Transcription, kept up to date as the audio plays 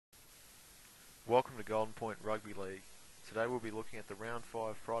Welcome to Golden Point Rugby League. Today we'll be looking at the Round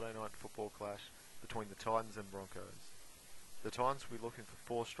 5 Friday night football clash between the Titans and Broncos. The Titans will be looking for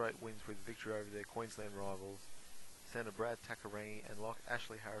 4 straight wins with victory over their Queensland rivals. Centre Brad Takarini and lock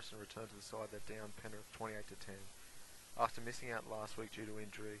Ashley Harrison returned to the side that downed Penrith 28-10. After missing out last week due to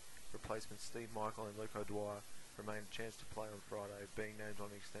injury, replacements Steve Michael and Luke O'Dwyer remain a chance to play on Friday, being named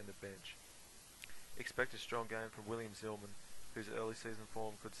on the extended bench. Expect a strong game from William Zillman, whose early season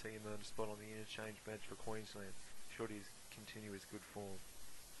form could see him earn a spot on the interchange bench for Queensland, should he continue his good form.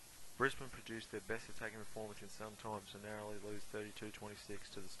 Brisbane produced their best attacking performance in some time to narrowly lose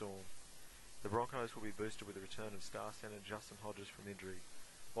 32-26 to the Storm. The Broncos will be boosted with the return of star centre Justin Hodges from injury.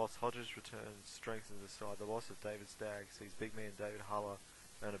 Whilst Hodges' return strengthens the side, the loss of David Stagg sees big man David Huller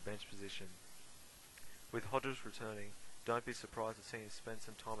earn a bench position. With Hodges returning, don't be surprised to see him spend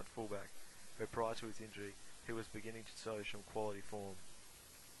some time at fullback, where prior to his injury, he was beginning to show some quality form.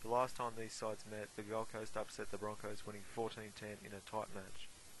 The last time these sides met, the Gold Coast upset the Broncos, winning 14-10 in a tight match.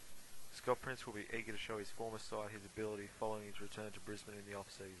 Scott Prince will be eager to show his former side his ability following his return to Brisbane in the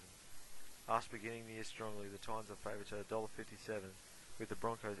off-season. After beginning the year strongly, the Titans are favoured to $1.57, with the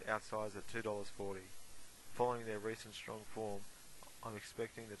Broncos outsized at $2.40. Following their recent strong form, I'm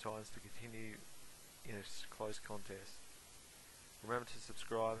expecting the Titans to continue in a close contest. Remember to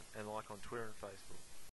subscribe and like on Twitter and Facebook.